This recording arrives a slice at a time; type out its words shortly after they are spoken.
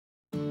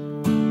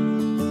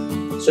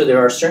So there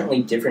are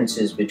certainly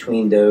differences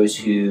between those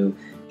who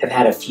have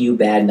had a few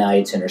bad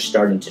nights and are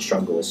starting to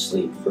struggle with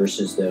sleep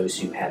versus those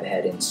who have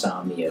had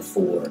insomnia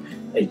for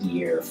a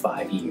year,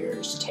 5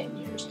 years, 10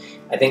 years.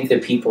 I think the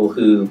people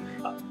who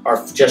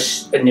are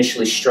just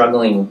initially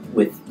struggling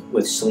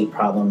with sleep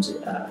problems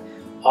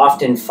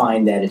often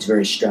find that it's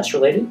very stress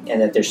related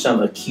and that there's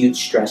some acute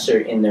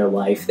stressor in their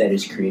life that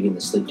is creating the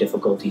sleep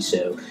difficulty,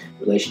 so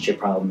relationship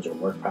problems or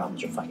work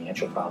problems or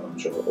financial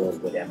problems or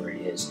whatever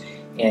it is.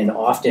 And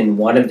often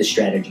one of the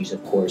strategies,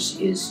 of course,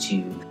 is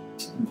to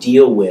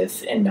deal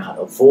with and not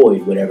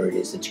avoid whatever it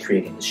is that's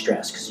creating the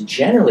stress. Because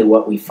generally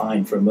what we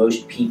find for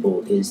most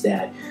people is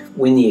that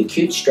when the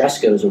acute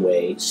stress goes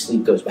away,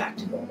 sleep goes back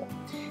to normal.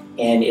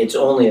 And it's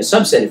only a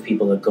subset of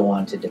people that go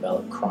on to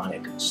develop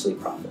chronic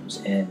sleep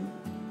problems. And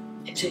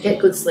to get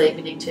good sleep,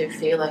 we need to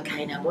feel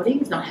okay in our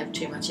bodies, not have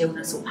too much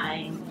illness or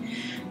pain,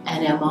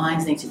 and our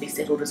minds need to be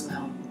settled as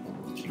well.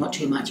 Not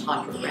too much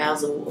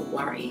hyper-arousal or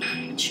worry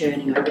and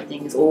churning over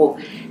things or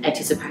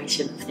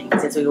anticipation of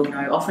things. As we all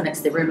know, often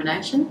it's the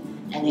rumination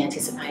and the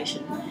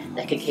anticipation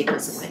that can keep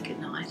us awake at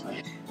night.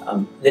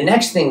 The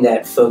next thing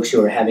that folks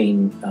who are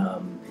having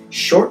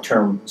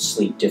short-term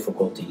sleep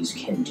difficulties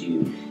can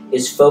do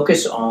is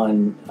focus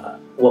on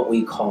what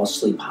we call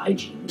sleep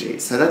hygiene.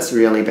 So that's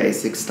really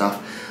basic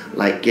stuff,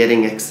 like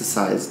getting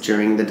exercise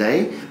during the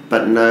day,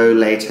 but no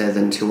later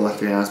than 2 or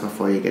 3 hours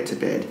before you get to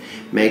bed.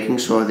 Making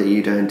sure that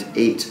you don't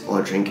eat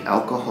or drink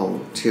alcohol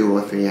 2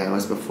 or 3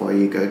 hours before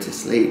you go to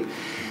sleep.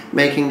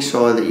 Making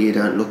sure that you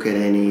don't look at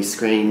any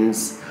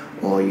screens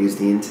or use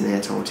the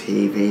internet or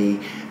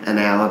TV an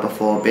hour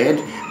before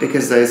bed,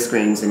 because those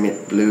screens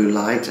emit blue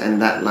light,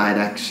 and that light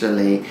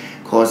actually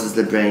causes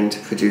the brain to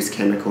produce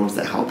chemicals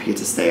that help you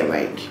to stay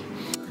awake.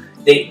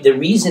 The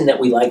reason that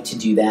we like to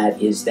do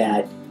that is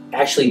that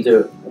actually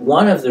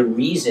one of the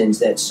reasons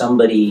that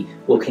somebody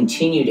will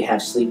continue to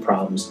have sleep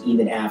problems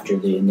even after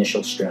the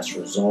initial stress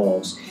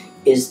resolves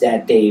is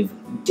that they've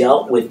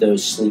dealt with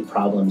those sleep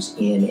problems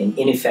in an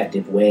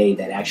ineffective way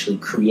that actually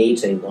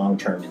creates a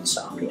long-term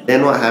insomnia.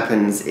 Then what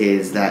happens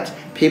is that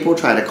people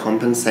try to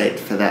compensate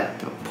for that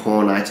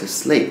poor night of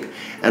sleep,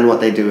 and what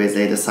they do is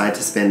they decide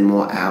to spend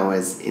more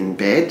hours in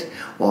bed,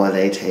 or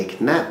they take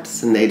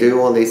naps, and they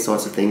do all these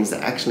sorts of things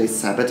that actually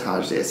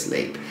sabotage their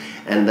sleep,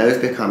 and those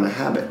become a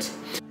habit.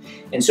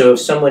 And so if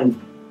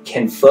someone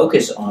can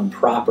focus on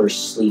proper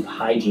sleep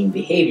hygiene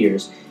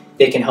behaviors,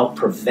 they can help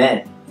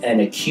prevent an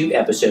acute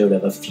episode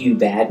of a few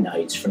bad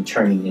nights from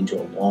turning into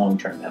a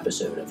long-term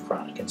episode of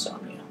chronic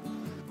insomnia.